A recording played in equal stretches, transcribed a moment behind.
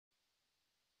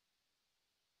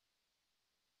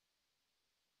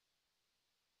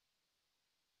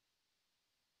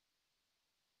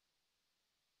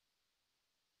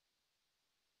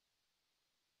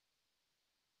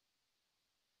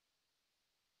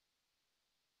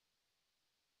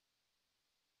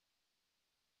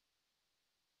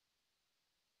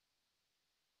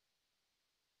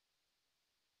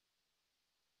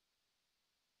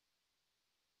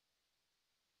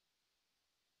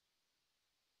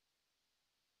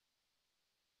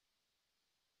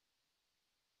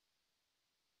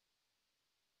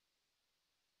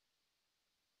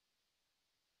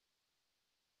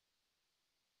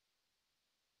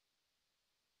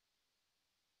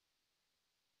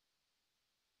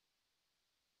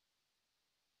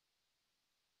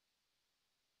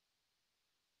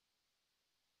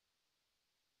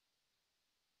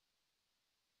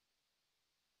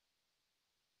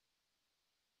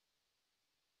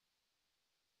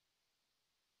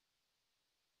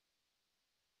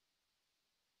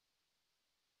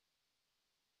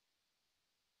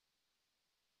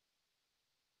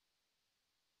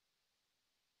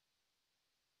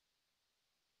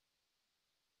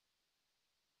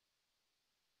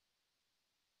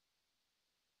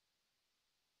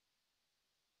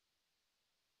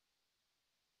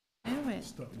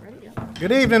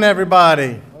Good evening,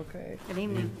 everybody. Okay. Good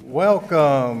evening.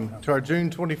 Welcome to our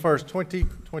June 21st,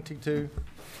 2022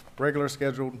 regular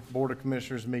scheduled Board of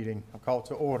Commissioners meeting. I'll call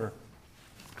to order.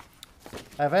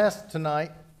 I've asked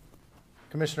tonight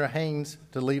Commissioner Haynes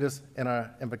to lead us in our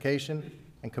invocation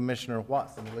and Commissioner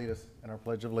Watson to lead us in our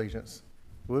Pledge of Allegiance.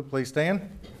 Would please stand?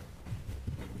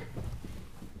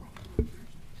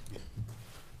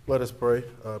 Let us pray.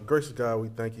 Gracious God, we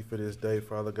thank you for this day,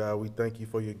 Father God. We thank you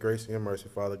for your grace and your mercy,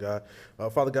 Father God.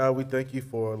 Father God, we thank you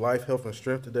for life, health, and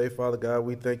strength today, Father God.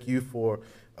 We thank you for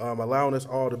allowing us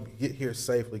all to get here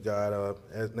safely, God.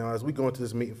 As we go into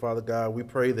this meeting, Father God, we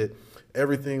pray that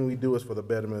everything we do is for the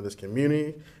betterment of this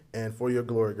community and for your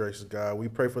glory, gracious God. We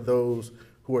pray for those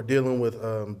who are dealing with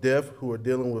death, who are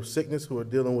dealing with sickness, who are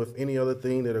dealing with any other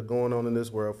thing that are going on in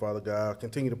this world, Father God.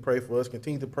 Continue to pray for us.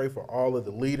 Continue to pray for all of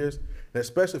the leaders, and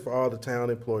especially for all the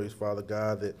town employees, Father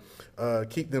God, that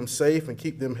keep them safe and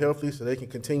keep them healthy so they can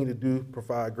continue to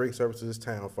provide great service to this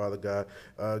town, Father God.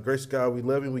 Gracious God, we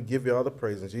love you and we give you all the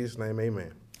praise. In Jesus' name,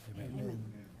 amen. Amen.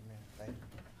 Amen.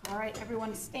 All right,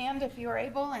 everyone stand if you are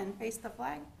able and face the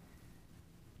flag.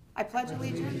 I pledge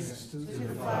allegiance to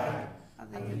the flag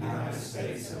of the United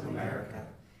States of America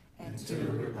and to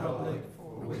the republic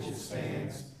for which it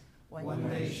stands, one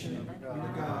nation under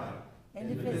God,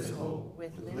 indivisible,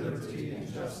 with liberty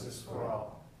and justice for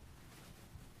all.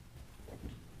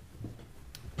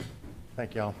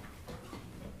 Thank y'all.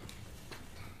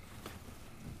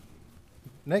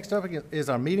 Next up is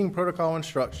our meeting protocol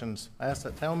instructions. I ask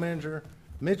that Town Manager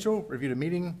Mitchell review the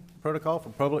meeting protocol for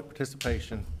public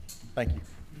participation. Thank you.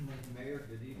 Mayor,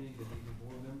 good evening,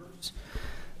 board members.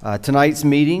 Tonight's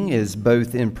meeting is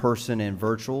both in person and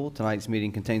virtual. Tonight's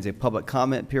meeting contains a public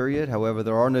comment period. However,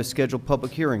 there are no scheduled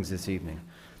public hearings this evening.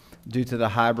 Due to the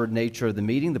hybrid nature of the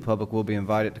meeting, the public will be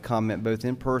invited to comment both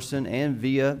in person and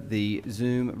via the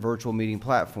Zoom virtual meeting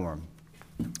platform.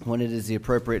 When it is the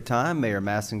appropriate time, Mayor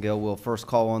Massengale will first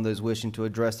call on those wishing to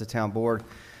address the town board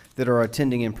that are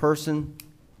attending in person,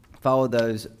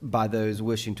 followed by those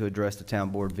wishing to address the town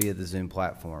board via the Zoom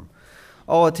platform.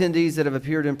 All attendees that have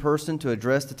appeared in person to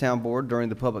address the town board during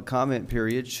the public comment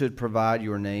period should provide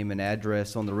your name and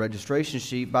address on the registration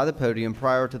sheet by the podium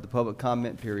prior to the public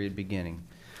comment period beginning.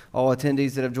 All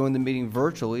attendees that have joined the meeting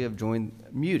virtually have joined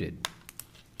muted.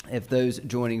 If those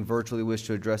joining virtually wish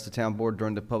to address the town board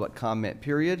during the public comment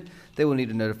period, they will need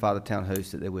to notify the town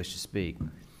host that they wish to speak.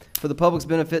 For the public's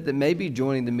benefit that may be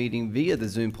joining the meeting via the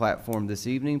Zoom platform this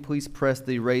evening, please press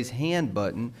the raise hand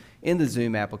button in the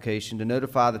Zoom application to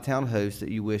notify the town host that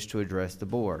you wish to address the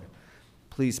board.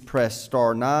 Please press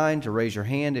 *9 to raise your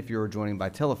hand if you are joining by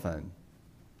telephone.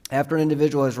 After an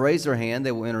individual has raised their hand,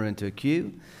 they will enter into a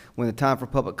queue. When the time for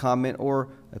public comment or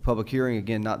a public hearing,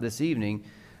 again not this evening,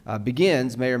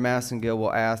 begins, Mayor Massengale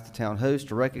will ask the town host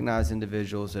to recognize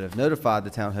individuals that have notified the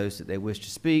town host that they wish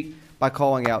to speak by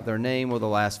calling out their name or the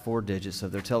last 4 digits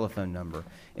of their telephone number.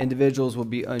 Individuals will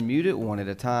be unmuted one at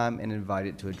a time and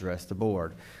invited to address the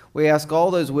board. We ask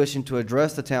all those wishing to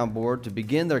address the town board to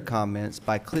begin their comments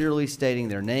by clearly stating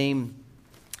their name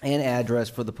and address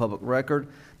for the public record.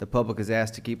 The public is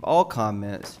asked to keep all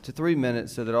comments to 3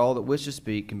 minutes so that all that wish to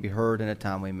speak can be heard in a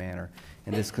timely manner.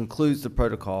 And this concludes the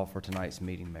protocol for tonight's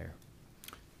meeting, Mayor.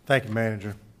 Thank you,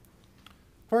 Manager.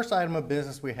 First item of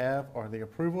business we have are the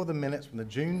approval of the minutes from the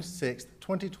June 6th,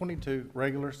 2022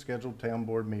 regular scheduled town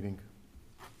board meeting.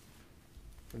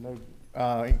 No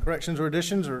any corrections or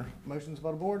additions or motions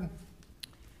by the board?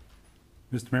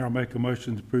 Mr. Mayor, I'll make a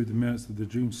motion to approve the minutes of the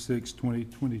June 6,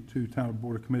 2022 Town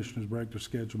Board of Commissioners regular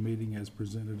scheduled meeting as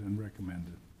presented and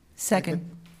recommended. Second.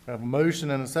 We have a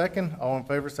motion and a second. All in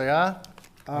favor say aye.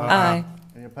 Aye.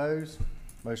 Any opposed?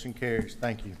 Motion carries.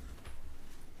 Thank you.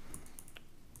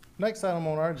 Next item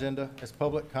on our agenda is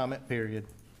public comment period.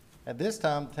 At this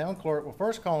time, the town clerk will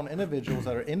first call on individuals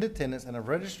that are in attendance and have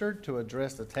registered to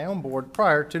address the town board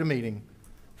prior to the meeting.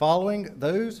 Following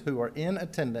those who are in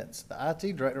attendance, the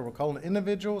IT director will call on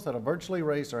individuals that have virtually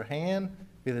raised their hand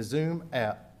via the Zoom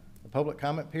app. The public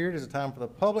comment period is a time for the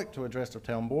public to address the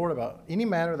town board about any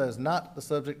matter that is not the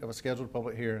subject of a scheduled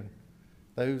public hearing.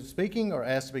 Those speaking are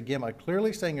asked to begin by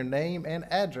clearly saying your name and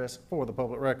address for the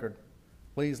public record.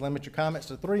 Please limit your comments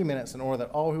to 3 minutes in order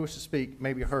that all who wish to speak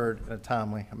may be heard in a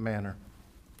timely manner.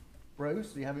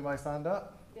 Rose, do you have anybody signed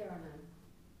up? There are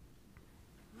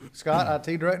none. Scott,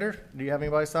 IT Director, do you have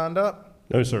anybody signed up?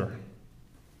 No, sir.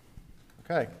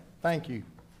 Okay, thank you.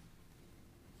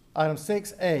 Item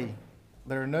 6A,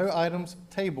 there are no items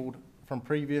tabled from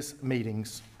previous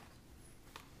meetings.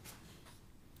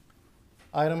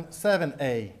 Item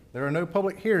 7A, there are no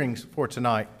public hearings for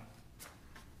tonight.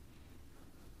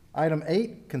 Item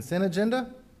 8, consent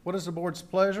agenda. What is the board's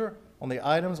pleasure on the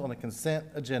items on the consent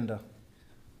agenda.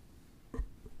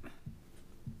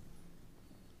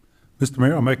 Mr.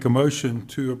 Mayor, I'll make a motion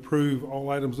to approve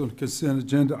all items on the consent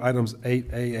agenda, items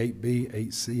 8A, 8B,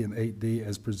 8C, and 8D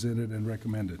as presented and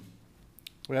recommended.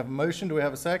 We have a motion. Do we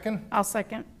have a second? I'll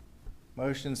second.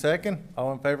 Motion second.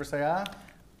 All in favor say aye.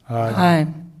 Aye.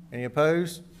 Any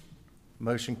opposed?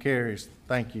 Motion carries.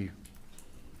 Thank you.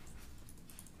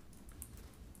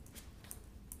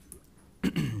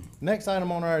 Next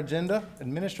item on our agenda,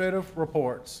 administrative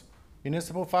reports.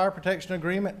 Municipal Fire Protection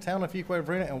Agreement, Town of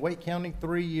Fuquay-Varina and Wake County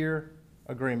 3-year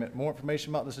agreement. More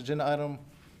information about this agenda item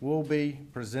will be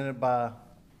presented by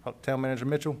Town Manager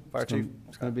Mitchell, Fire Chief.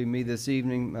 It's going to be me this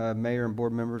evening, Mayor and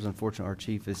board members. Unfortunately, our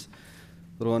chief is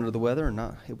a little under the weather and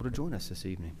not able to join us this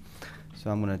evening. So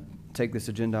I'm going to take this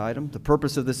agenda item. The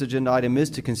purpose of this agenda item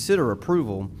is to consider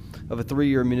approval of a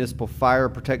 3-year municipal fire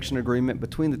protection agreement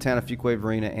between the Town of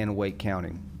Fuquay-Varina and Wake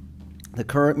County. The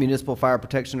current municipal fire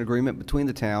protection agreement between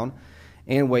the town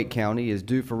and Wake County is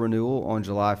due for renewal on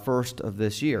July 1st of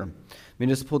this year.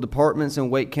 Municipal departments in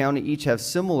Wake County each have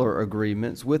similar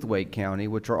agreements with Wake County,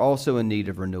 which are also in need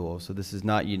of renewal, so this is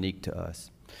not unique to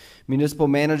us. Municipal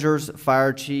managers,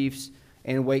 fire chiefs,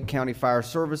 and Wake County Fire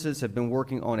Services have been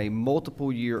working on a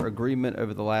multiple-year agreement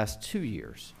over the last 2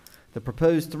 years. The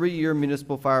proposed 3-year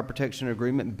municipal fire protection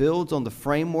agreement builds on the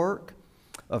framework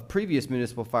of previous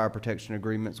municipal fire protection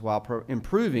agreements while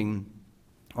improving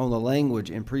on the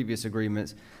language in previous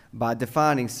agreements by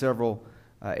defining several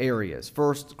areas.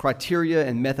 First, criteria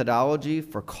and methodology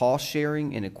for cost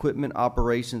sharing in equipment,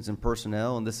 operations, and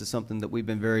personnel, and this is something that we've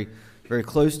been very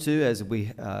close to as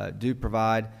we do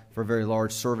provide for a very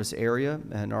large service area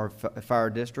in our fire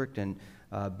district, and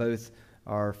both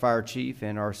our fire chief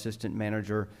and our assistant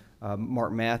manager,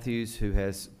 Mark Matthews, who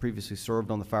has previously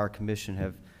served on the Fire Commission,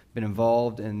 have been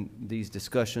involved in these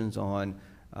discussions on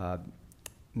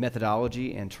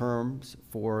methodology and terms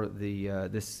for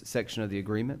this section of the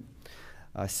agreement.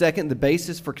 Second, the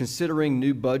basis for considering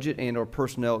new budget and or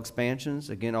personnel expansions,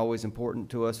 again, always important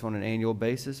to us on an annual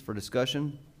basis for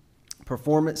discussion.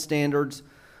 Performance standards,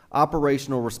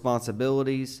 operational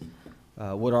responsibilities,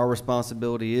 what our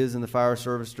responsibility is in the fire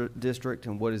service district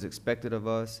and what is expected of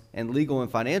us, and legal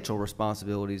and financial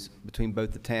responsibilities between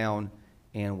both the town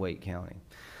and Wake County.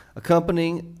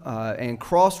 Accompanying and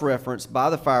cross-referenced by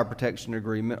the fire protection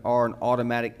agreement are an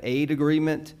automatic aid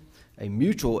agreement, a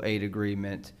mutual aid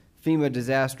agreement, FEMA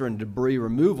disaster and debris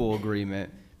removal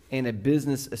agreement, and a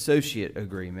business associate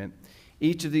agreement.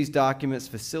 Each of these documents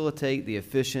facilitate the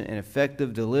efficient and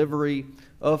effective delivery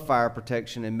of fire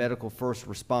protection and medical first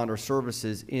responder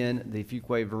services in the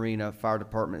Fuquay-Varina Fire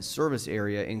Department service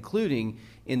area, including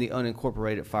in the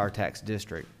unincorporated fire tax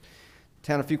district.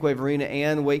 Town of Fuquay-Varina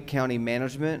and Wake County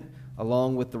management,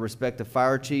 along with the respective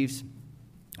fire chiefs,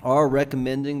 are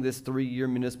recommending this 3-year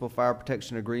municipal fire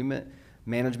protection agreement.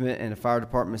 Management and the fire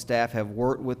department staff have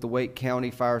worked with the Wake County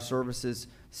Fire Services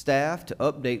staff to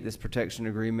update this protection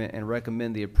agreement and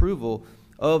recommend the approval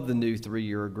of the new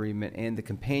 3-year agreement and the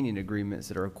companion agreements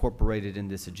that are incorporated in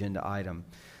this agenda item.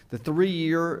 The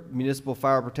 3-year municipal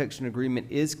fire protection agreement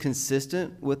is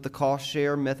consistent with the cost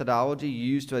share methodology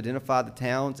used to identify the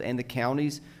towns and the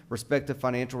county's respective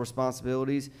financial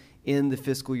responsibilities in the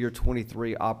fiscal year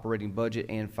 23 operating budget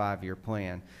and 5-year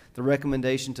plan. The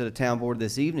recommendation to the town board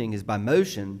this evening is by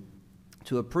motion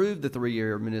to approve the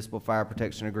 3-year municipal fire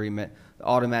protection agreement, the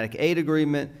automatic aid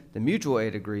agreement, the mutual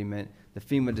aid agreement, the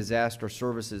FEMA disaster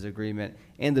services agreement,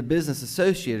 and the business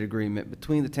associate agreement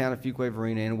between the town of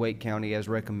Fuquay-Varina and Wake County as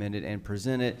recommended and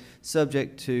presented,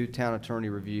 subject to town attorney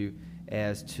review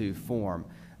as to form.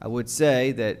 I would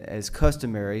say that as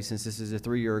customary, since this is a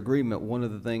 3-year agreement, one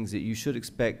of the things that you should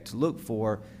expect to look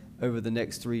for over the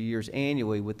next 3 years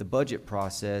annually with the budget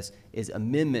process is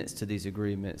amendments to these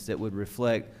agreements that would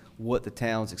reflect what the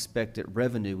town's expected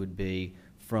revenue would be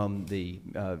from the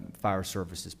fire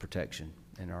services protection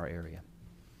in our area.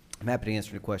 I'm happy to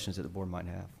answer any questions that the board might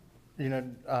have. You know,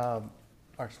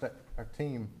 our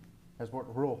team has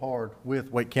worked real hard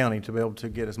with Wake County to be able to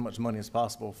get as much money as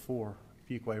possible for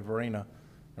Fuquay-Varina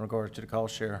in regards to the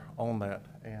cost share on that.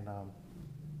 And I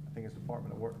think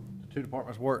the two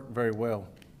departments work very well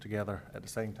together at the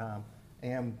same time.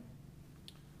 And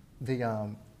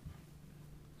the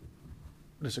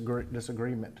this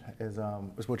agreement is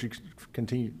what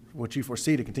you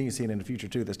foresee to continue seeing in the future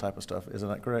too, this type of stuff. Isn't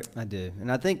that correct? I do.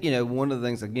 And I think, you know, one of the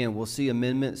things, again, we'll see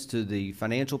amendments to the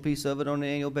financial piece of it on an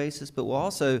annual basis, but we'll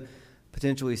also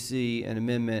potentially see an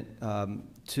amendment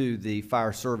to the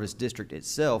fire service district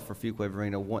itself for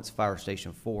Fuquay-Varina once Fire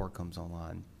Station 4 comes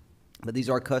online. But these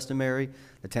are customary.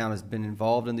 The town has been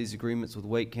involved in these agreements with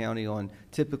Wake County on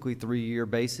typically 3-year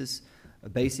basis.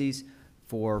 bases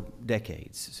for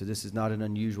decades. So this is not an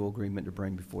unusual agreement to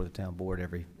bring before the town board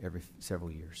every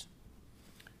several years.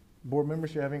 Board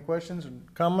members, you have any questions or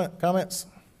comments?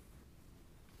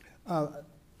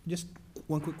 Just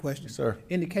one quick question. Yes, sir.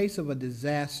 In the case of a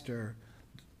disaster,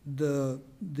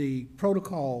 the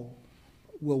protocol,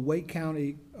 will Wake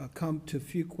County come to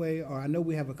Fuquay? Or I know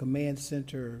we have a command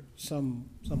center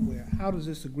somewhere. How does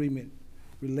this agreement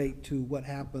relate to what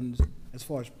happens as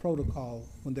far as protocol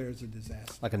when there is a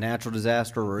disaster? Like a natural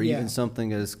disaster, or Yeah. even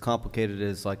something as complicated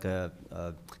as like a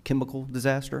chemical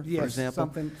disaster, for Yes, example?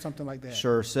 something like that.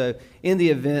 Sure. So in the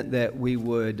event that we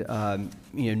would,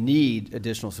 need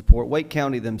additional support, Wake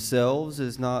County themselves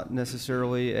is not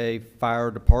necessarily a fire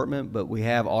department, but we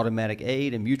have automatic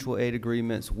aid and mutual aid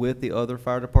agreements with the other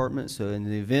fire departments. So in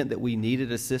the event that we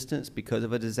needed assistance because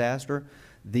of a disaster,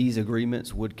 these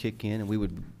agreements would kick in and we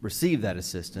would receive that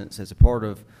assistance as a part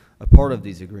of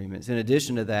these agreements. In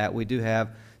addition to that, we do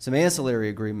have some ancillary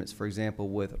agreements, for example,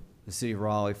 with the city of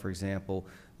Raleigh, for example,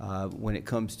 when it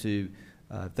comes to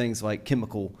things like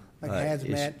chemical. Like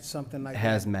hazmat, something like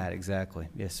that? Hazmat, exactly.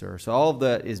 Yes, sir. So all of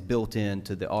that is built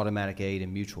into the automatic aid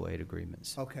and mutual aid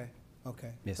agreements. Okay.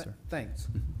 Yes, sir. Thanks.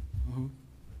 Mhm.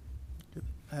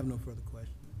 I have no further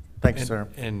questions. Thank you, sir.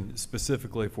 And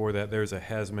specifically for that, there's a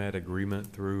hazmat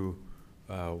agreement through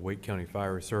Wake County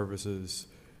Fire Services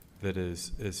that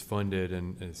is funded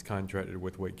and is contracted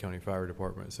with Wake County Fire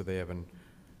Department. So they have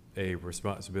a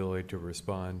responsibility to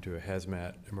respond to a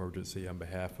hazmat emergency on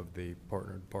behalf of the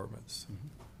partner departments.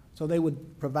 So they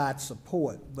would provide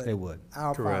support, but They would.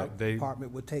 our fire Correct.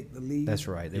 department would take the lead? That's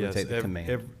right. They would Yes, take the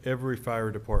command. every fire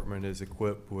department is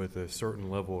equipped with a certain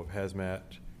level of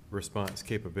hazmat response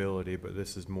capability, but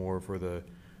this is more for the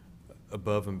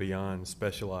above and beyond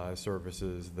specialized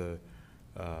services, the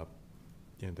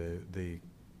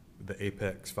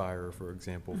Apex fire, for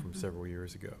example, from several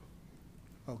years ago.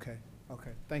 Okay,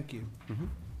 thank you.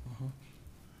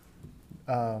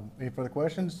 Any further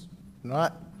questions?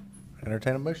 Not,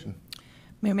 entertain a motion.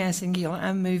 Mayor Massengill,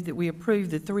 I move that we approve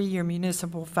the 3-year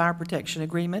municipal fire protection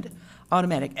agreement,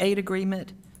 automatic aid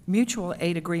agreement, mutual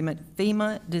aid agreement,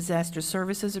 FEMA disaster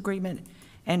services agreement,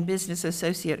 and business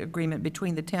associate agreement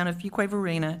between the town of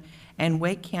Fuquay-Varina and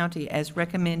Wake County as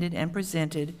recommended and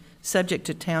presented, subject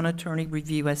to town attorney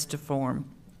review as to form.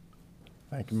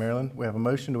 Thank you, Marilyn. We have a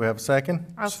motion. Do we have a second?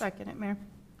 I'll second it, Mayor.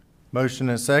 Motion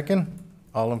and second.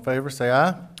 All in favor, say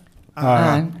aye.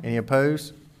 Aye. Any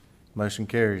opposed? Motion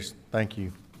carries. Thank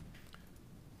you.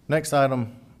 Next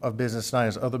item of business tonight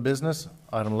is other business.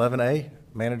 Item 11A,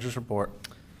 manager's report.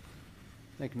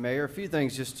 Thank you, Mayor. A few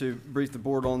things just to brief the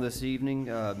board on this evening.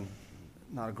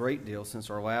 Not a great deal since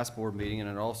our last board meeting, and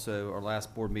it also, our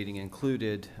last board meeting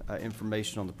included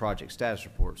information on the project status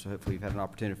report, so hopefully you've had an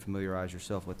opportunity to familiarize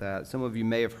yourself with that. Some of you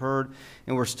may have heard,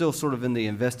 and we're still sort of in the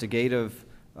investigative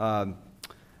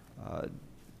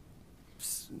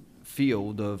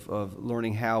field of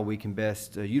learning how we can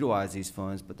best utilize these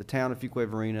funds, but the town of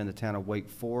Fuquay-Varina and the town of Wake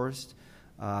Forest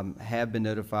have been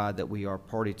notified that we are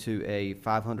party to a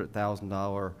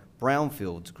 $500,000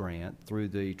 brownfields grant through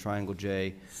the Triangle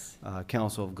J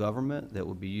Council of Government that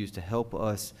would be used to help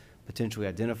us potentially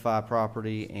identify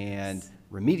property and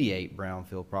remediate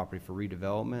brownfield property for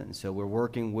redevelopment. And so we're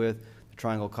working with the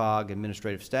Triangle COG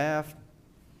administrative staff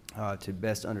to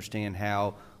best understand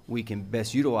how we can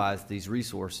best utilize these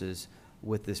resources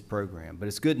with this program. But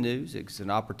it's good news. It's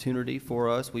an opportunity for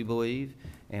us, we believe,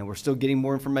 and we're still getting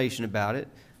more information about it,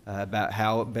 about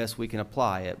how best we can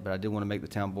apply it. But I did want to make the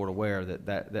town board aware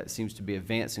that seems to be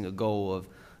advancing a goal of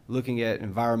looking at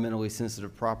environmentally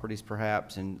sensitive properties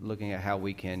perhaps and looking at how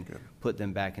we can put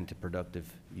them back into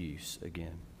productive use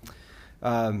again.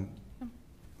 Our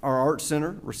Arts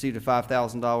Center received a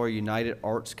 $5,000 United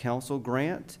Arts Council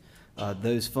grant.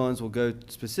 Those funds will go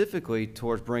specifically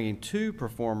towards bringing 2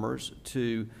 performers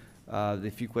to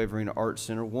the Fuquay-Varina Arts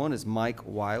Center. One is Mike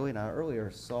Wiley, and I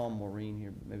earlier saw Maureen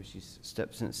here. Maybe she's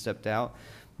stepped out.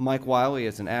 Mike Wiley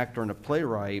is an actor and a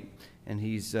playwright, and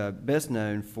he's best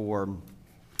known for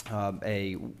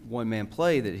a one-man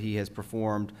play that he has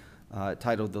performed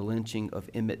titled The Lynching of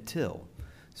Emmett Till.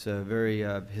 So a very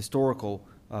historical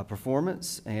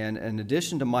performance. And in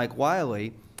addition to Mike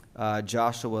Wiley,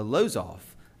 Joshua Lozoff,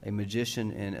 a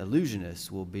magician and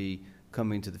illusionist, will be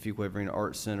coming to the Fuquay-Varina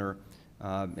Arts Center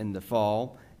in the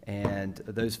fall, and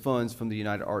those funds from the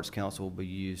United Arts Council will be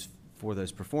used for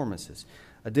those performances.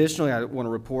 Additionally, I want to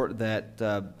report that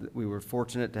we were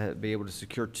fortunate to be able to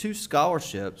secure 2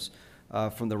 scholarships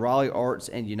from the Raleigh Arts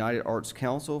and United Arts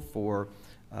Council for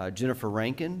Jennifer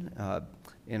Rankin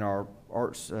in our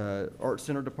Arts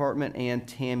Center department and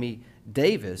Tammy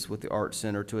Davis with the Arts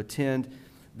Center to attend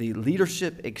the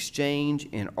Leadership Exchange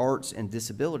in Arts and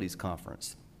Disabilities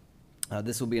Conference.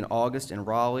 This will be in August in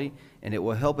Raleigh, and it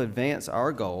will help advance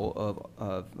our goal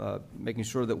of making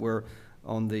sure that we're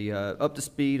on the up to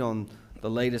speed on the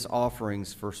latest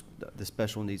offerings for the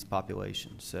special needs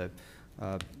population. So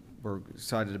we're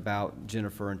excited about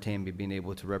Jennifer and Tammy being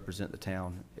able to represent the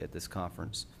town at this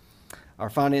conference. Our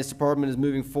finance department is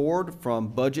moving forward from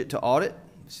budget to audit.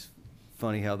 It's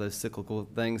funny how those cyclical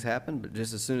things happen, but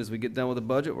just as soon as we get done with the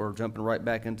budget, we're jumping right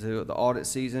back into the audit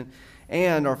season.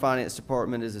 And our finance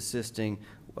department is assisting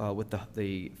with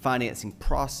the financing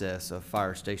process of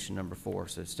Fire Station Number 4,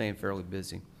 so staying fairly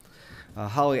busy.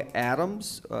 Holly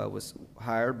Adams was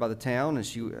hired by the town, and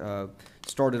she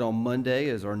started on Monday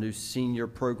as our new Senior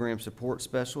Program Support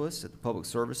Specialist at the Public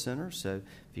Service Center. So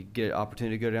if you get an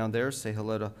opportunity to go down there, say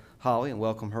hello to Holly and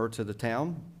welcome her to the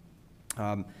town.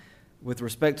 With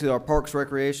respect to our Parks,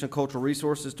 Recreation, and Cultural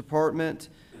Resources Department,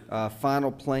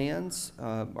 final plans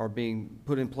are being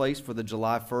put in place for the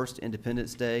July 1st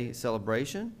Independence Day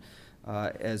celebration,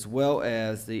 as well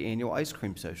as the annual ice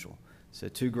cream social. So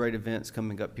 2 great events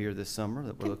coming up here this summer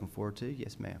that we're looking forward to.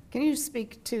 Yes, ma'am. Can you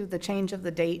speak to the change of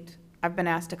the date? I've been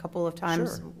asked a couple of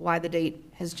times Sure. why the date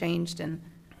has changed, and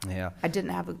Yeah. I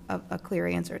didn't have a clear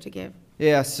answer to give.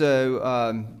 Yeah,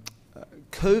 so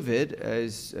COVID,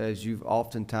 as you've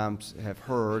oftentimes have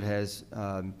heard, has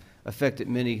affected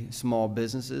many small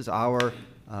businesses. Our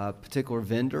particular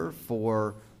vendor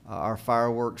for our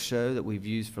fireworks show that we've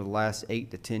used for the last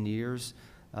 8 to 10 years,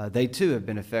 they too have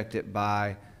been affected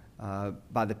by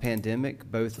the pandemic,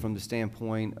 both from the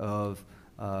standpoint of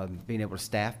being able to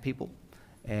staff people,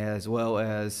 as well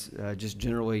as just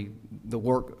generally the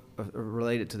work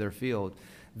related to their field.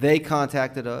 They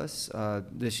contacted us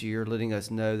this year, letting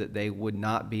us know that they would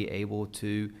not be able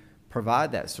to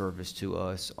provide that service to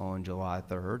us on July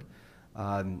 3rd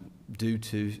due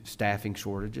to staffing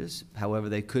shortages. However,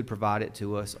 they could provide it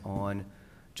to us on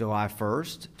July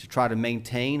 1st to try to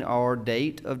maintain our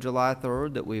date of July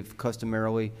 3rd that we've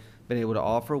customarily been able to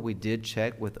offer. We did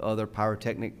check with other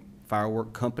pyrotechnic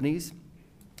firework companies.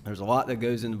 There's a lot that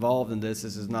goes involved in this.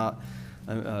 This is not,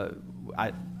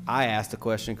 I asked the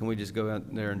question, can we just go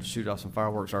out there and shoot off some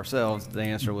fireworks ourselves? The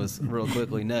answer was real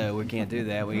quickly, no, we can't do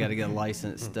that. We got to get a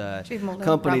licensed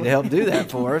company to help do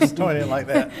that for us. Doing it like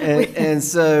that. And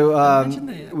so Imagine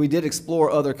that. we did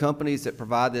explore other companies that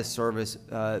provide this service.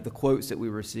 The quotes that we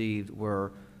received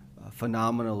were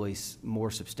phenomenally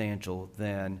more substantial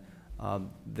than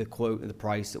the quote and the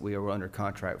price that we were under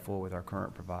contract for with our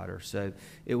current provider. So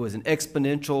it was an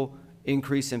exponential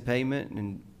increase in payment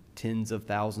and tens of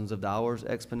thousands of dollars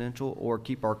exponential, or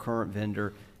keep our current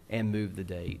vendor and move the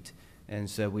date. And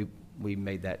so we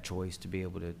made that choice to be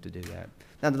able to do that.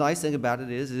 Now, the nice thing about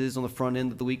it is on the front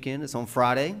end of the weekend. It's on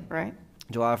Friday, Right.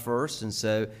 July 1st. And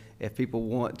so if people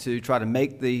want to try to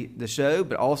make the show,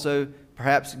 but also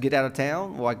perhaps get out of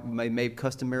town, like they may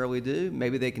customarily do,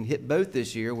 maybe they can hit both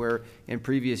this year, where in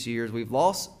previous years we've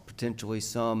lost potentially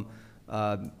some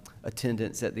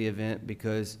attendance at the event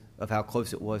because of how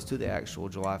close it was to the actual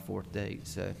July 4th date.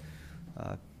 So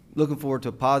looking forward to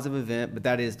a positive event, but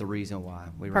that is the reason why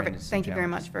we ran into Perfect. some Thank you very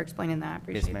challenges. much for explaining that. I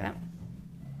appreciate that. ma'am.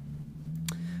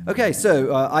 Okay,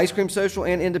 so Ice Cream Social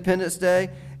and Independence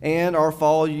Day, and our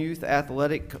Fall Youth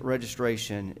Athletic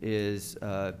registration is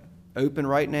open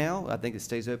right now. I think it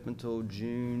stays open until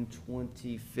June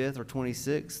 25th or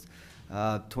 26th.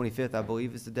 25th, I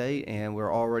believe, is the date, and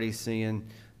we're already seeing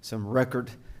some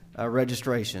record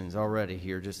registrations already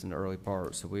here just in the early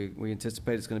part. So we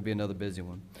anticipate it's going to be another busy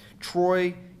one.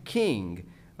 Troy King,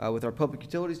 with our Public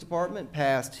Utilities Department,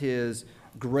 passed his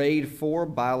Grade 4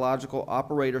 Biological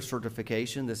Operator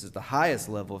Certification. This is the highest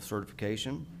level of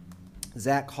certification.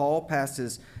 Zach Hall passed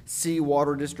his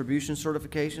Seawater Distribution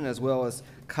Certification, as well as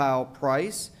Kyle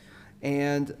Price.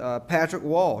 And Patrick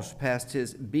Walsh passed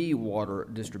his B Water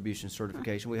Distribution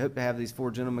Certification. We hope to have these 4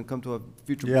 gentlemen come to a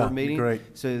future Yeah, board meeting great.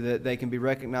 so that they can be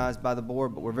recognized by the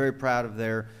board, but we're very proud of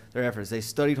their efforts. They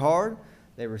studied hard,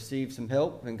 they received some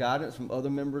help and guidance from other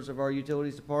members of our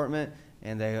utilities department,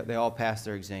 and they all passed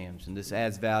their exams. And this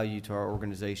adds value to our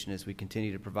organization as we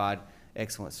continue to provide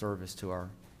excellent service to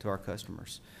our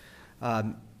customers.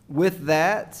 With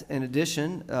that, in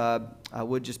addition, I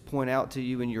would just point out to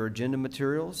you in your agenda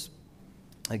materials,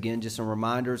 again, just some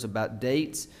reminders about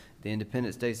dates. The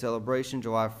Independence Day celebration,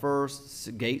 July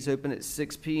 1st, gates open at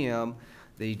 6 p.m.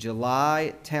 The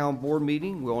July Town Board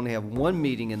meeting, we only have 1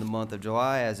 meeting in the month of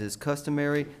July, as is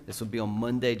customary. This will be on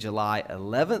Monday, July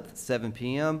 11th, 7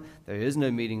 p.m. There is no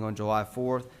meeting on July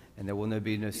 4th, and there will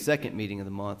be no second meeting of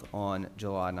the month on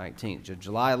July 19th. So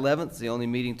July 11th is the only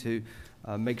meeting to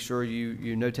Make sure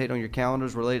you notate on your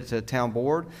calendars related to the town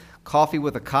board. Coffee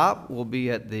with a Cop will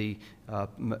be at the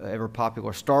ever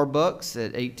popular Starbucks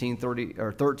at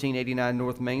 1389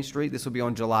 North Main Street. This will be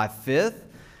on July 5th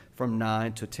from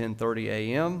 9 to 10:30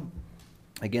 a.m.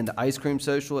 Again, the ice cream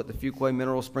social at the Fuquay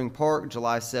Mineral Spring Park,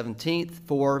 July 17th,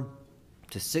 4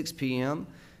 to 6 p.m.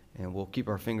 And we'll keep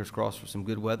our fingers crossed for some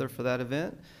good weather for that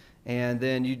event. And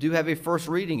then you do have a first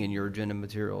reading in your agenda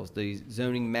materials, the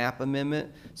zoning map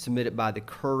amendment submitted by the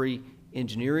Curry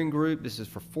Engineering Group. This is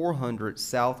for 400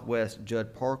 Southwest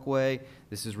Judd Parkway.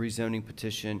 This is rezoning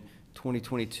petition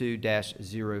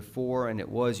 2022-04, and it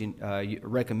was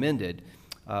recommended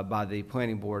by the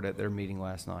planning board at their meeting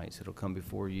last night. So it'll come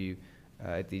before you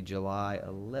at the July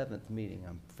 11th meeting,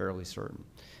 I'm fairly certain.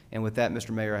 And with that, Mr.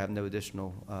 Mayor, I have no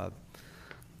additional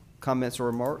comments or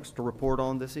remarks to report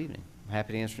on this evening. I'm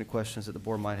happy to answer any questions that the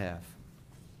board might have.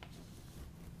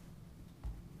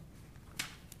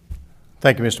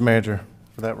 Thank you, Mr. Manager,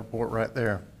 for that report right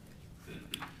there.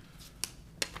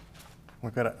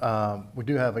 We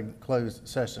do have a closed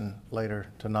session later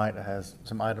tonight that has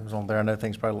some items on there. I know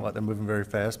things probably look like they're moving very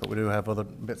fast, but we do have other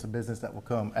bits of business that will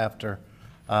come after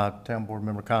town board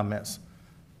member comments.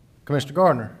 Commissioner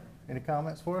Gardner, any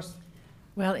comments for us?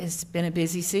 Well, it's been a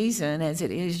busy season, as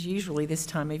it is usually this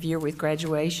time of year with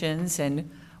graduations, and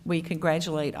we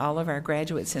congratulate all of our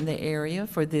graduates in the area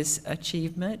for this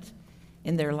achievement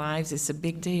in their lives. It's a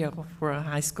big deal for a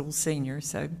high school senior,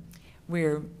 so we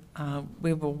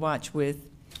will watch with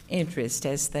interest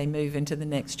as they move into the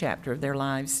next chapter of their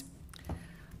lives.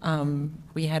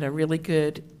 We had a really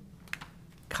good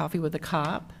Coffee with a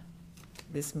Cop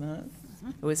this month.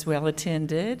 It was well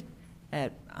attended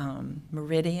at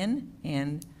Meridian,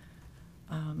 and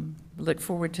look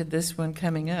forward to this one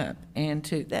coming up. And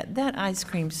to that ice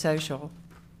cream social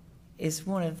is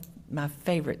one of my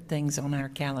favorite things on our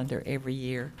calendar every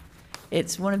year.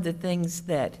 It's one of the things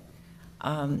that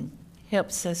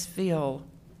helps us feel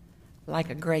like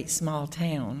a great small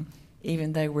town,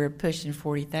 even though we're pushing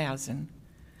 40,000.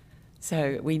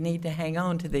 So we need to hang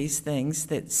on to these things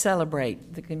that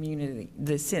celebrate the community,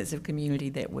 the sense of community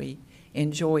that we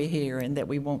enjoy here and that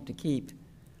we want to keep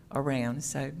around.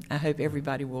 So I hope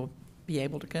everybody will be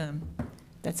able to come.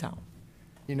 That's all.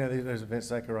 You know, those events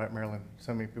like right, Maryland,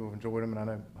 so many people have enjoyed them, and I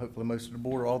know hopefully most of the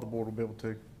board or all the board will be able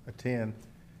to attend.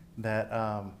 That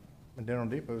Dinner on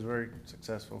Depot was very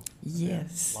successful.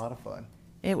 Yes. Yeah, a lot of fun.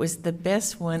 It was the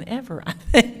best one ever, I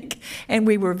think. And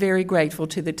we were very grateful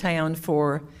to the town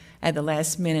for, at the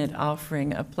last minute,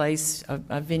 offering a place,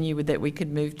 a venue that we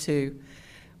could move to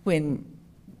when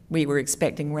we were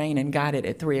expecting rain and got it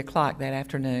at 3 o'clock that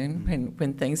afternoon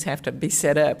when things have to be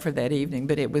set up for that evening.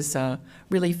 But it was a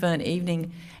really fun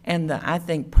evening, and I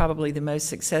think probably the most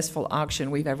successful auction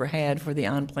we've ever had for the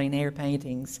en plein air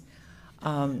paintings.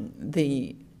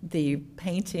 The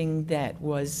painting that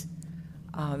was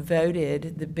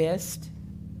voted the best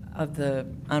of the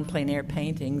en plein air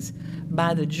paintings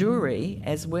by the jury,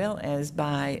 as well as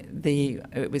by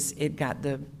it got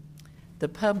the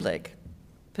public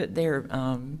put their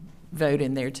vote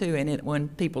in there too, and it won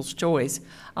People's Choice.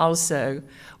 Also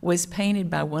was painted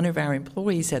by one of our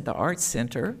employees at the Arts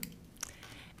Center,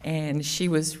 and she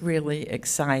was really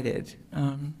excited.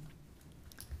 I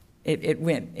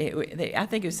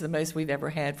think it was the most we've ever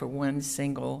had for one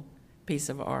single piece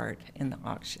of art in the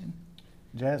auction.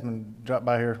 Jasmine dropped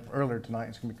by here earlier tonight.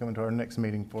 She's going to be coming to our next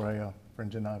meeting for an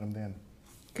agenda item then.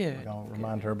 Good. I'll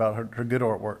remind her about her good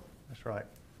artwork. That's right.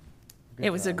 Good It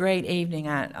was a job. great evening.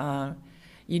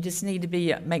 You just need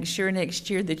to make sure next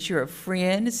year that you're a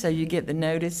friend so you get the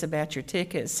notice about your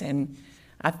tickets, and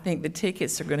I think the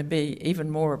tickets are going to be even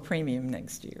more premium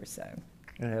next year. So.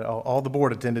 And all the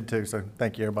board attended too, so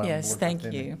thank you, everybody. on the Yes, board for thank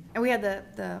attending. you. And we had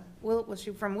was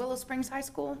she from Willow Springs High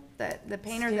School? The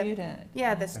painter Student.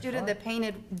 the student that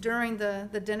painted during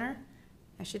the dinner.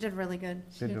 And she did really good.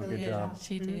 She did a good job.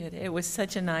 She did. It was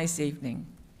such a nice evening.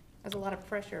 There's a lot of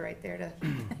pressure right there to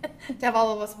to have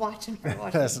all of us watching her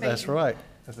watch this That's painting. right.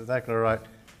 That's exactly right.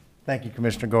 Thank you,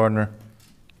 Commissioner Gardner.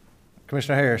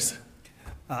 Commissioner Harris.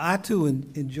 I too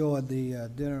enjoyed the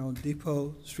dinner on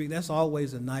Depot Street. That's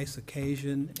always a nice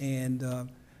occasion, and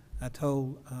I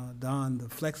told Don the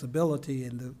flexibility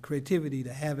and the creativity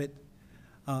to have it,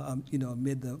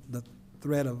 amid the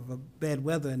threat of bad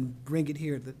weather and bring it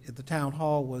here at the town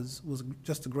hall was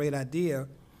just a great idea.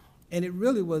 And it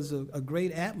really was a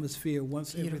great atmosphere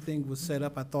once everything was set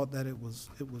up. I thought that it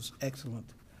was excellent.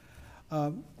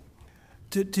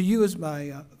 To you as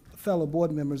my fellow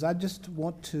board members, I just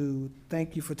want to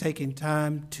thank you for taking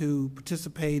time to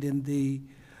participate in the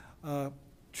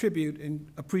tribute and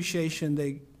appreciation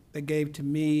they gave to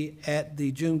me at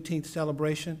the Juneteenth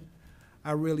celebration.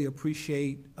 I really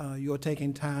appreciate your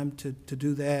taking time to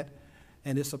do that,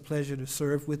 and it's a pleasure to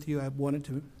serve with you. I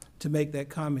wanted to make that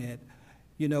comment.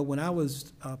 You know, when I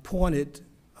was appointed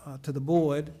to the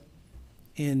board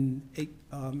in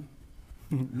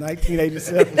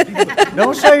 1987.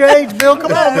 Don't show your age, Bill,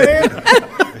 come on, man.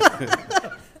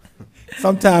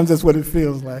 Sometimes that's what it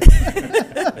feels like.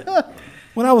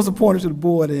 When I was appointed to the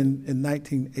board in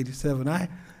 1987, I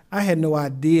had no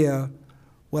idea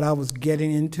what I was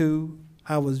getting into.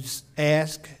 I was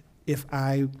asked if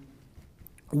I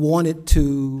wanted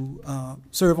to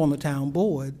serve on the town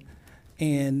board,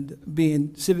 and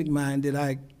being civic-minded,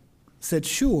 I said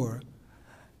sure.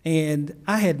 And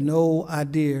I had no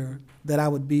idea that I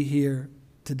would be here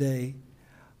today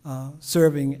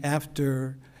serving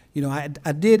after, you know, I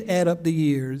did add up the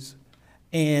years,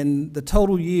 and the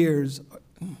total years,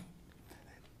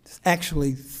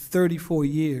 actually 34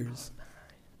 years.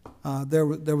 There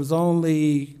was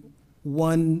only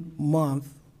 1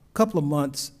 month, couple of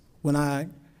months when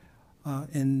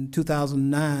in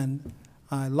 2009,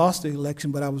 I lost the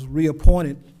election, but I was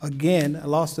reappointed again. I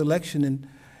lost the election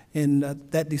in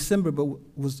that December, but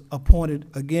was appointed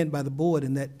again by the board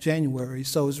in that January.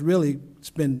 So it's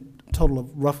been a total of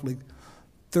roughly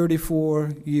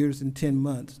 34 years and 10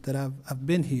 months that I've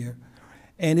been here.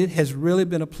 And it has really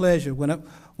been a pleasure. When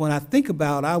I think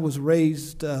about, I was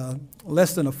raised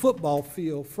less than a football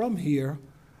field from here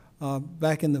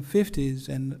back in the 50s,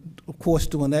 and of course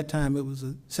during that time it was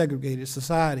a segregated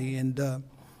society, and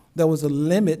there was a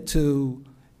limit to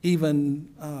even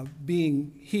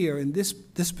being here in this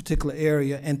particular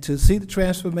area, and to see the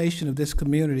transformation of this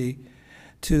community,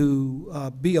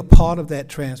 to be a part of that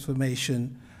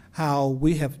transformation, how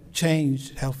we have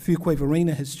changed, how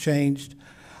Fuquay-Varina has changed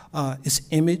its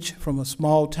image from a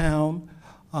small town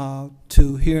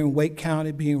to here in Wake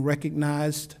County being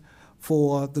recognized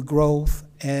for the growth,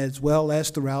 as well as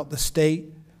throughout the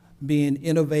state, being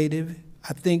innovative.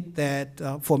 I think that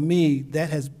for me, that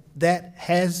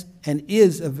has and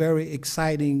is a very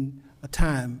exciting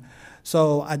time.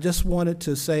 So I just wanted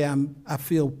to say I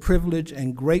feel privileged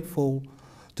and grateful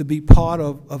to be part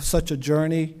of such a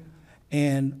journey.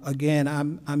 And again,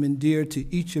 I'm endeared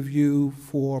to each of you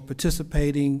for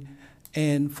participating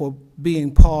and for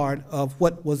being part of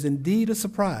what was indeed a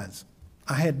surprise.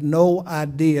 I had no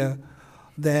idea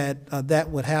that that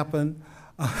would happen.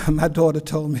 My daughter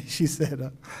told me, she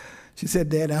said,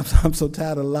 Dad, I'm so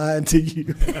tired of lying to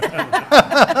you.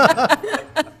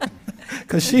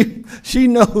 Because she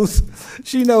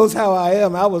knows how I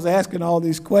am. I was asking all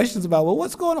these questions about, well,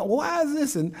 what's going on? Why is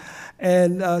this?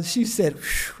 And she said,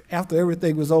 after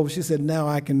everything was over, she said, now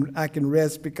I can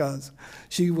rest, because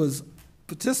she was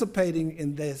participating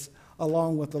in this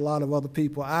along with a lot of other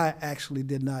people I actually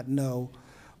did not know.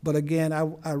 But again,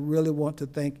 I really want to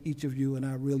thank each of you, and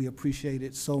I really appreciate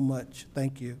it so much.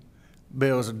 Thank you.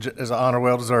 Bill, is an honor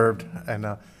well deserved, and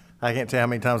I can't tell you how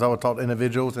many times I would talk to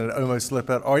individuals and it almost slip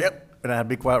out, oh, yep, and I'd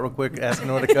be quiet real quick, asking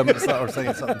them to come in or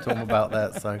saying something to them about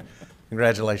that. So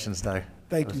congratulations, Dave.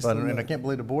 Thank you so much. And I can't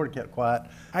believe the board kept quiet.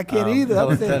 I can't either. I I'm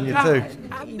was saying, telling you too.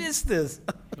 I missed this.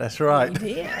 That's right. You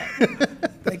did.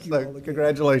 Thank you So, all again.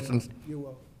 congratulations. You're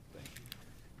welcome.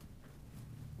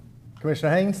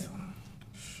 Commissioner Haynes?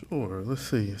 Sure. Let's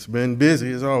see. It's been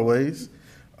busy as always.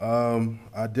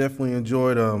 I definitely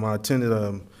enjoyed. I attended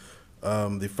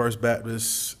the First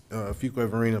Baptist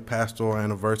Fuquay-Varina Pastoral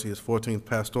Anniversary, its 14th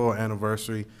pastoral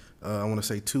anniversary. I want to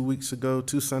say 2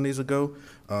 Sundays ago.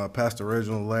 Pastor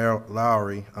Reginald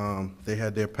Lowry, they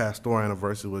had their pastoral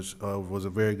anniversary, which was a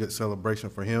very good celebration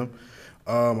for him.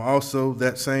 Also,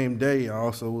 that same day, I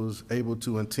also was able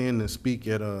to attend and speak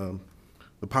at the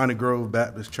Piney Grove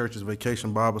Baptist Church's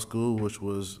Vacation Bible School, which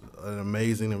was an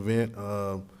amazing event.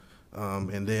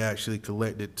 And they actually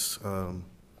collected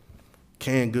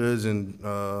canned goods and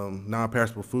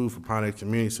non-perishable food for Piney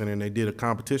Community Center, and they did a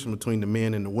competition between the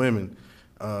men and the women.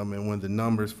 And when the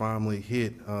numbers finally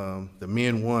hit, the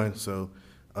men won. So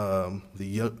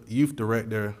the youth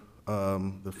director,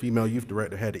 the female youth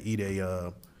director, had to eat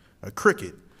a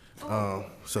cricket.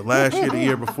 So last year, the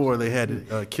year before, they had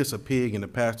to kiss a pig, and the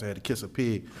pastor had to kiss a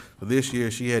pig. So this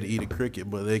year, she had to eat a cricket,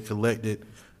 but they collected,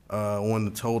 when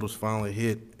the totals finally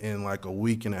hit in like a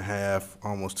week and a half,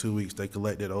 almost 2 weeks, they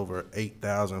collected over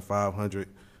 8,500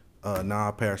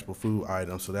 non-perishable food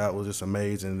items. So that was just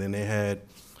amazing. And then they had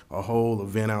a whole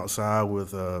event outside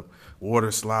with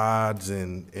water slides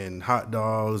and hot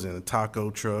dogs and a taco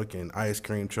truck and ice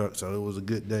cream truck. So it was a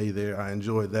good day there. I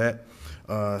enjoyed that.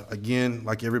 Again,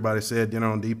 like everybody said, Dinner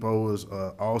on Depot was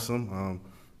awesome.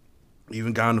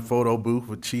 Even got in the photo booth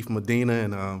with Chief Medina,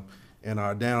 and in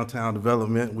our downtown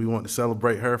development. We want to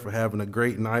celebrate her for having a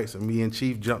great night. So me and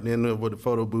Chief jumped in with the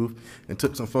photo booth and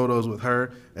took some photos with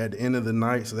her at the end of the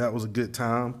night. So that was a good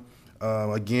time.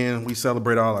 Again, we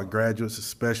celebrate all our graduates,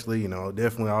 especially,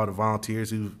 definitely all the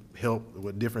volunteers who help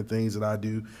with different things that I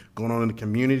do going on in the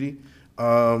community.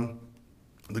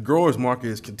 The growers market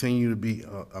has continued to be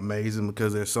amazing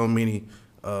because there's so many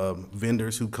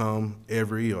vendors who come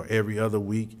every or every other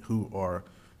week who are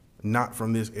not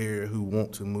from this area who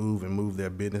want to move their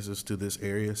businesses to this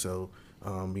area. So,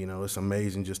 it's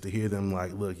amazing just to hear them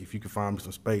like, look, if you can find me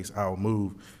some space, I'll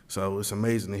move. So it's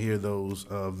amazing to hear those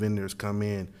vendors come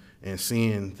in and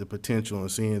seeing the potential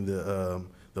and seeing the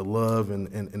love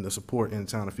and the support in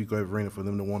the town of Fuquay-Varina for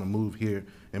them to want to move here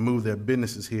and move their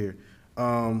businesses here.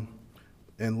 And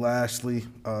lastly,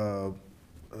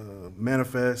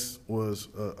 Manifest was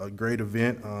a great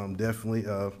event. Definitely,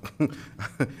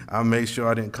 I made sure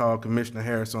I didn't call Commissioner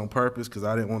Harris on purpose because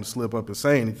I didn't want to slip up and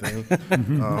say anything.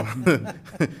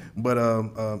 But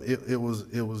it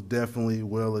was definitely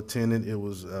well attended. It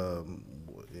was,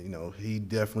 he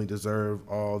definitely deserved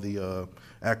all the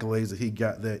accolades that he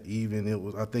got that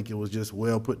evening. I think it was just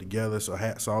well put together. So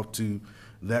hats off to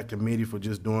that committee for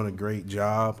just doing a great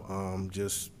job.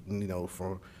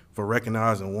 For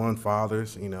recognizing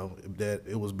fathers, that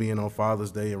it was being on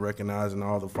Father's Day and recognizing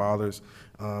all the fathers,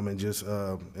 and just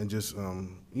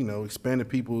expanding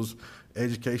people's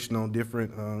education on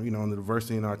different, on the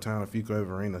diversity in our town of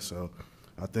Fuquay-Varina. So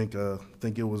I think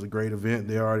it was a great event.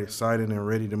 They're already excited and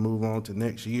ready to move on to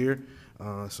next year.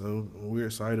 So we're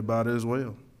excited about it as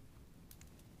well.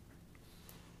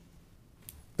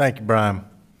 Thank you, Brian.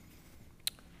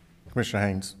 Commissioner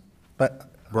Haynes.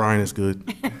 Brian is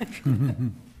good.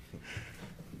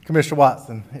 Commissioner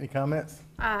Watson, any comments?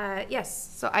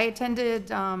 Yes, so I attended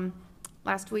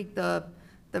last week the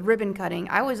ribbon cutting.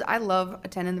 I love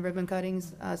attending the ribbon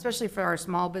cuttings, especially for our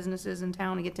small businesses in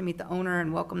town. I get to meet the owner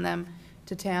and welcome them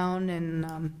to town and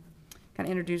kind of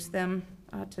introduce them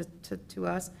to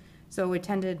us. So we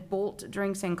attended Bolt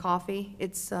Drinks and Coffee.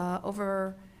 It's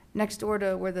over next door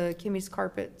to where the Kimmy's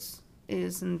Carpets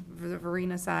is in the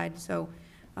Varina side. So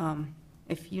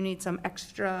if you need some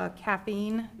extra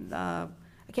caffeine,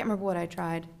 I can't remember what I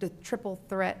tried, the triple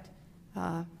threat.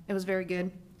 It was very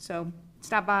good. So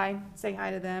stop by, say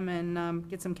hi to them, and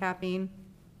get some caffeine.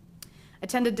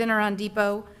 Attended dinner on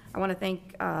Depot. I want to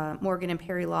thank Morgan and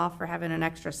Perry Law for having an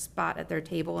extra spot at their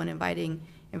table and inviting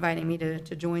me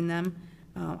to join them.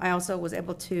 I also was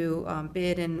able to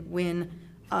bid and win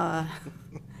a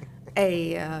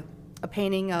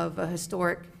painting of a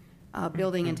historic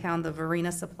building in town, the Varina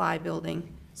Supply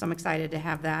Building. So I'm excited to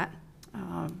have that.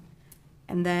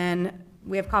 And then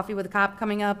we have Coffee with a Cop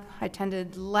coming up. I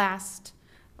attended last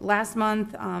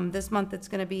month. This month it's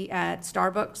going to be at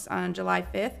Starbucks on July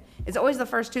 5th. It's always the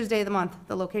first Tuesday of the month.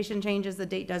 The location changes, the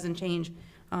date doesn't change.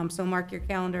 So mark your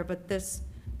calendar. But this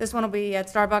one will be at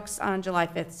Starbucks on July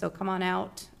 5th. So come on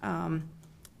out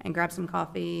and grab some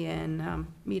coffee and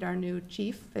meet our new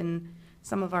chief and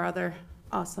some of our other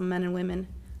awesome men and women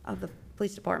of the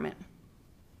police department.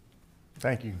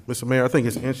 Thank you. Mr. Mayor, I think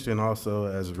it's interesting also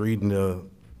as reading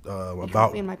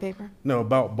about in my paper. No,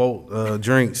 about Bolt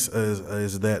Drinks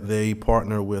is that they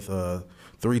partner with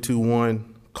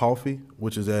 321 Coffee,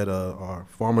 which is at our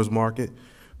farmers market,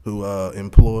 who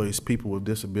employs people with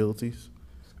disabilities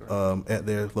at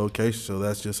their location. So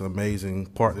that's just an amazing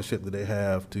partnership that they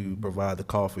have to provide the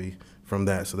coffee from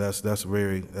that. So that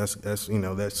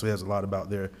says a lot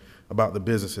about the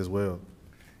business as well.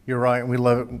 You're right, and we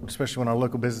love it, especially when our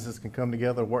local businesses can come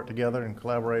together, work together, and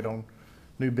collaborate on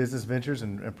new business ventures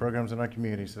and programs in our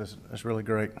community. So that's really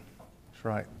great. That's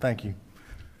right. Thank you.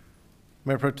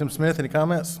 Mayor Pro Tem Smith, any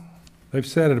comments? They've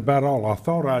said it about all. I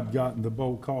thought I'd gotten the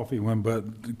Bold Coffee one, but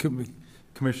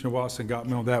Commissioner Watson got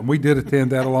me on that. And we did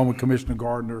attend that along with Commissioner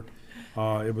Gardner.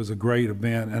 It was a great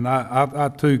event. And I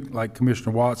too, like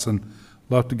Commissioner Watson,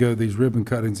 love to go to these ribbon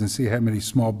cuttings and see how many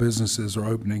small businesses are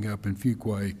opening up in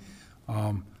Fuquay.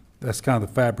 That's kind of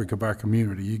the fabric of our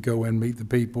community. You go in, meet the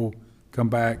people, come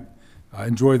back,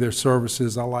 enjoy their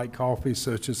services. I like coffee,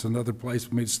 so it's just another place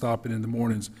for me to stop in the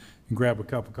mornings and grab a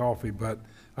cup of coffee. But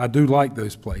I do like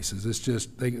those places. It's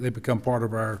just they become part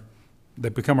of they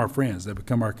become our friends. They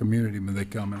become our community when they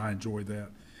come, and I enjoy that.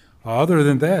 Other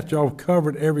than that, y'all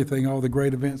covered everything, all the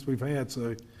great events we've had,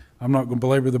 so I'm not going to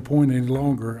belabor the point any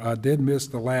longer. I did miss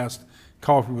the last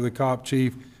Coffee with a Cop,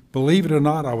 Chief. Believe it or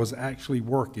not, I was actually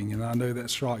working, and I know that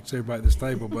shocks everybody at this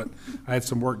table, but I had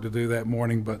some work to do that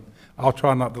morning, but I'll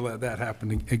try not to let that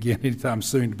happen again anytime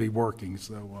soon, to be working.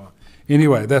 So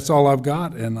anyway, that's all I've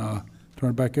got, and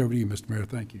turn it back over to you, Mr. Mayor.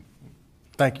 Thank you.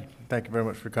 Thank you. Thank you very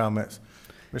much for your comments.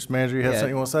 Mr. Manager, you have something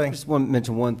you want to say? I just want to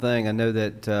mention one thing. I know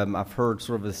that I've heard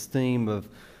sort of this theme of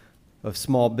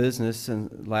small business in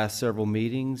the last several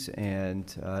meetings,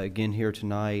 and again here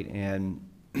tonight, and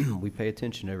we pay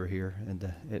attention over here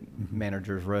at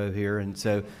Manager's Row here. And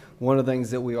so one of the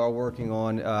things that we are working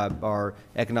on, our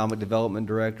Economic Development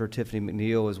Director, Tiffany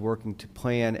McNeil, is working to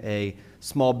plan a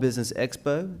small business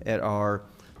expo at our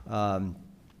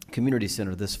community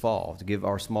center this fall to give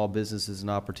our small businesses an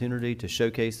opportunity to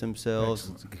showcase themselves,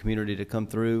 the community to come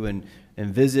through and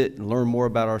visit and learn more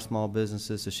about our small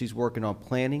businesses. So she's working on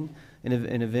planning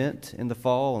an event in the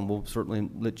fall, and we'll certainly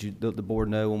let the board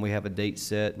know when we have a date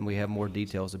set and we have more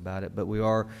details about it. But we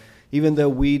are, even though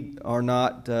we are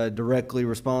not directly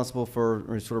responsible for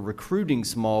sort of recruiting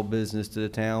small business to the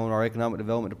town, our Economic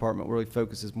Development Department really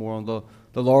focuses more on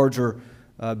the larger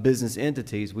business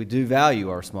entities. We do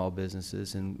value our small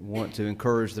businesses and want to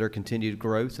encourage their continued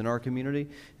growth in our community,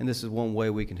 and this is one way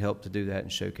we can help to do that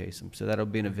and showcase them. So that'll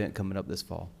be an event coming up this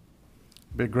fall.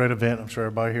 Be a great event. I'm sure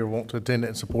everybody here wants to attend it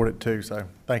and support it too, so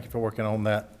thank you for working on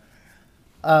that.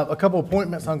 A couple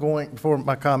appointments before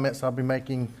my comments I'll be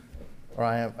making, or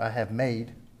I have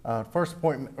made. First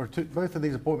appointment, both of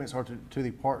these appointments are to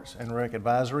the Parks and Rec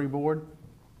Advisory Board.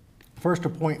 First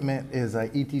appointment is a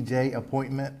ETJ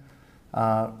appointment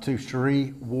to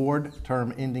Cherie Ward,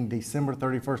 term ending December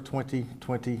 31st,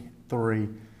 2023.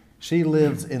 She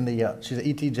lives in she's an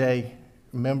ETJ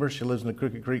member. She lives in the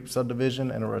Crooked Creek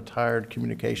subdivision in a retired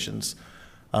communications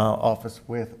office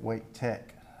with Wake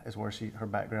Tech is where her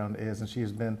background is. And she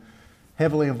has been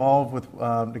heavily involved with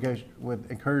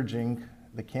encouraging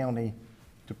the county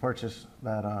to purchase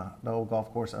the old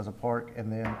golf course as a park,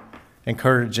 and then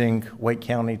encouraging Wake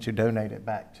County to donate it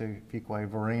back to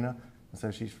Fuquay-Varina. And so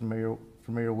she's familiar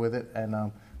with it,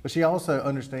 and but she also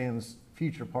understands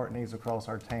future park needs across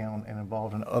our town and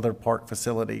involved in other park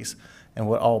facilities and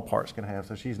what all parks can have.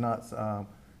 So she's not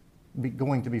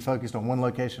going to be focused on one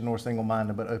location nor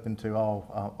single-minded, but open to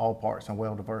all parks and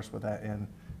well diverse with that in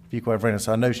Fuquay-Varina.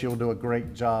 So I know she'll do a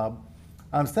great job.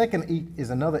 Second is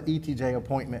another ETJ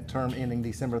appointment, term ending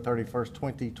December 31st,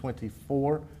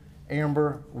 2024.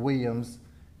 Amber Williams.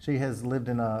 She has lived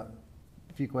in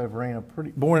Fuquay-Varina,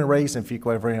 born and raised in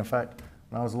Fuquay-Varina. In fact,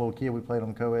 when I was a little kid, we played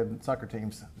on co-ed soccer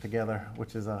teams together,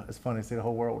 which is it's funny to see the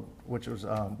whole world, which was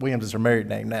Williams is her married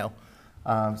name now.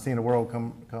 Seeing the world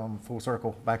come full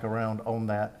circle back around on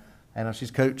that. And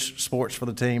she's coached sports for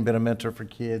the team, been a mentor for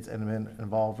kids, and been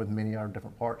involved with many of our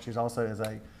different parks. She's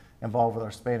also involved with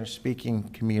our Spanish-speaking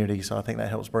community, so I think that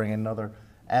helps bring another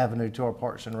avenue to our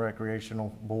Parks and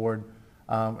Recreational Board.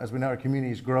 As we know, our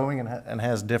community is growing and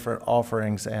has different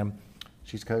offerings, and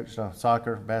she's coached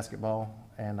soccer, basketball,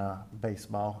 and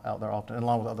baseball out there often,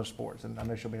 along with other sports. And I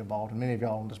know she'll be involved. And many of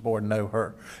y'all on this board know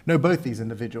both these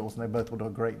individuals, and they both will do a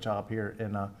great job here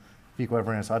in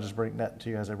Fuquay-Varina. So I just bring that to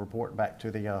you as a report back to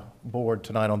the board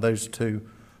tonight on those two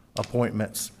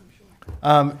appointments.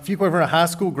 Fuquay-Varina High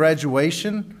School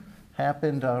graduation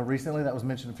happened recently. That was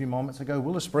mentioned a few moments ago.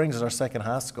 Willow Springs is our second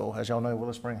high school. As y'all know,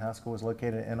 Willow Springs High School is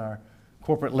located in our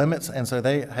corporate limits, and so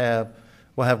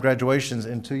will have graduations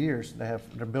in 2 years.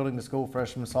 They're building the school,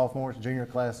 freshmen, sophomores, junior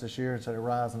class this year, and so they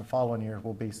rise in the following year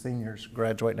will be seniors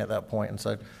graduating at that point. And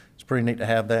so it's pretty neat to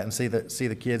have that and see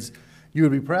the kids. You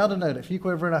would be proud to know that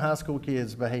Fuquay-Varina high school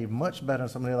kids behave much better than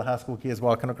some of the other high school kids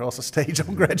walking across the stage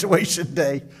on graduation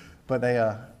day. But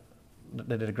they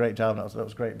did a great job, and it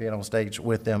was great being on stage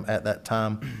with them at that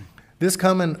time. This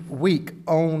coming week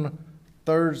on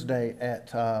Thursday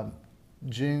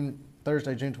June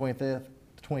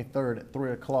 23rd at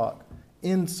 3 o'clock.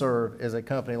 InServe is a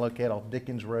company located off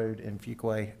Dickens Road in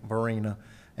Fuquay-Varina,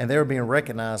 and they're being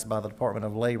recognized by the Department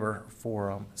of Labor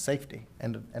for safety.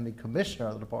 And the commissioner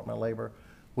of the Department of Labor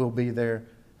will be there,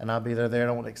 and I'll be there. And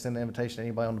I want to extend the invitation to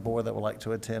anybody on the board that would like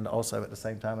to attend also at the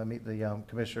same time and meet the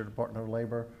commissioner of the Department of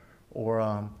Labor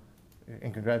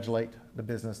and congratulate the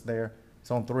business there.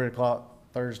 It's on 3 o'clock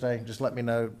Thursday. Just let me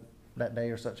know that day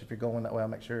or such if you're going. That way I'll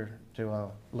make sure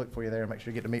to look for you there and make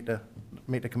sure you get to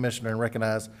meet the commissioner and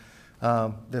recognize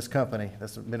this company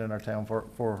that's been in our town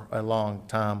for a long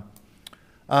time.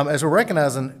 As we're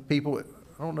recognizing people,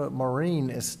 I don't know if Maureen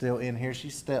is still in here. She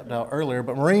stepped out earlier,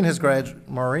 but Maureen has graduated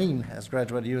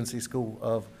UNC School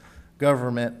of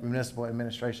Government Municipal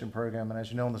Administration program. And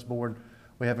as you know, on this board,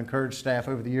 we have encouraged staff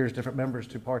over the years, different members,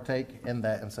 to partake in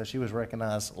that. And so she was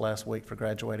recognized last week for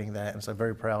graduating that. And so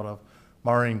very proud of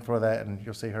Maureen for that, and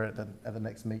you'll see her at the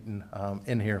next meeting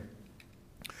in here.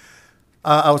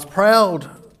 I was proud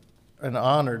and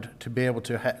honored to be able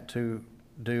to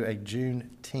do a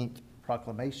Juneteenth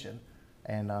proclamation,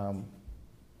 and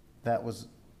that was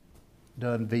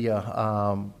done via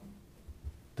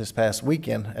this past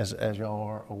weekend, as y'all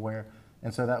are aware.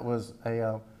 And so that was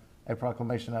a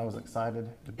proclamation I was excited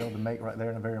to be able to make right there,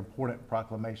 and a very important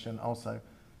proclamation also.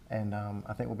 And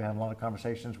I think we'll be having a lot of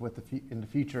conversations in the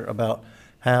future about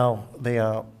how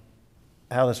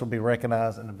this will be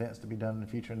recognized and events to be done in the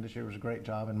future. And this year was a great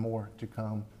job, and more to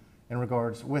come in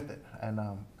regards with it, and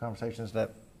conversations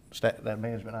that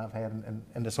management I've had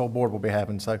and this whole board will be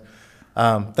having. So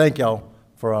thank y'all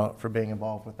for being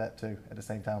involved with that too. At the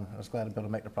same time, I was glad to be able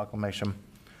to make the proclamation.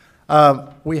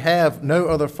 We have no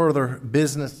other further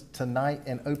business tonight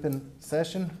in open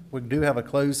session. We do have a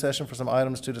closed session for some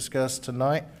items to discuss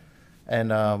tonight,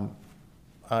 and I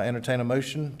entertain a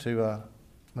motion to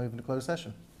move into closed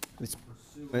session.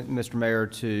 Mr. Mayor,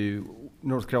 to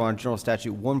North Carolina General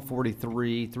Statute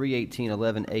 143,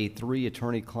 318.11A3,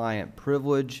 attorney-client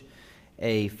privilege,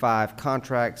 A5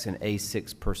 contracts, and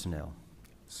A6 personnel.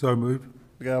 So moved.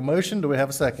 We got a motion. Do we have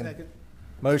a second? Second.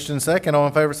 Motion second. All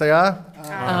in favor say aye.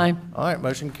 Aye. All right,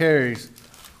 motion carries.